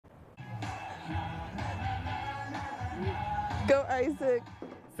Go, Isaac.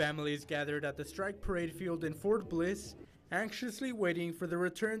 Families gathered at the strike parade field in Fort Bliss, anxiously waiting for the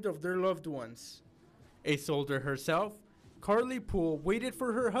return of their loved ones. A soldier herself, Carly Poole waited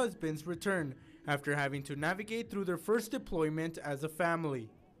for her husband's return after having to navigate through their first deployment as a family.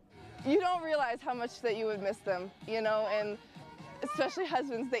 You don't realize how much that you would miss them, you know, and especially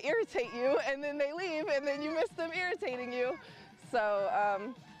husbands, they irritate you and then they leave and then you miss them irritating you. So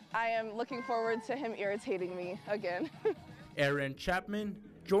I am looking forward to him irritating me again. Aaron Chapman,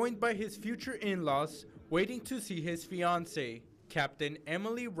 joined by his future in-laws, waiting to see his fiancée, Captain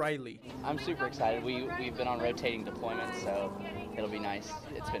Emily Riley. I'm super excited. We've been on rotating deployments, so it'll be nice.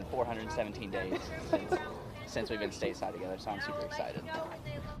 It's been 417 days since we've been stateside together, so I'm super excited.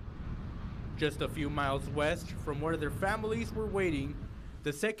 Just a few miles west from where their families were waiting,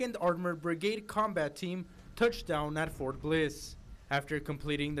 the 2nd Armored Brigade combat team touched down at Fort Bliss after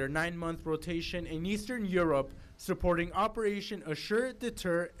completing their 9-month rotation in Eastern Europe, supporting Operation Assure,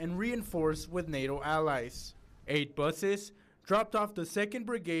 Deter, and Reinforce with NATO allies. 8 buses dropped off the 2nd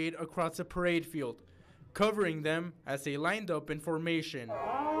Brigade across a parade field, covering them as they lined up in formation.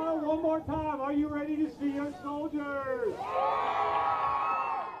 One more time, are you ready to see your soldiers?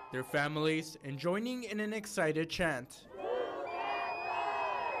 Their families and joining in an excited chant.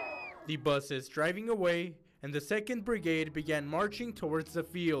 The buses driving away, and the 2nd Brigade began marching towards the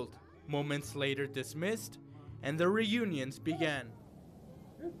field. Moments later dismissed, and the reunions began.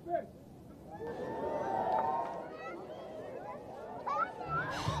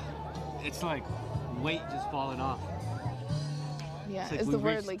 It's like weight just falling off. Yeah, it's like is the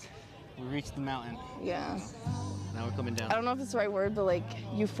word like... We reached the mountain. Yeah. Now we're coming down. I don't know if it's the right word, but like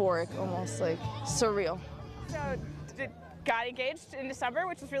euphoric, almost like surreal. So got engaged in December,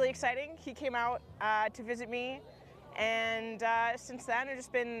 which was really exciting. He came out to visit me, and since then I've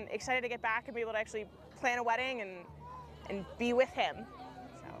just been excited to get back and be able to actually plan a wedding and be with him.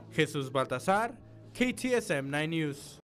 So. Jesus Baltazar, KTSM 9 News.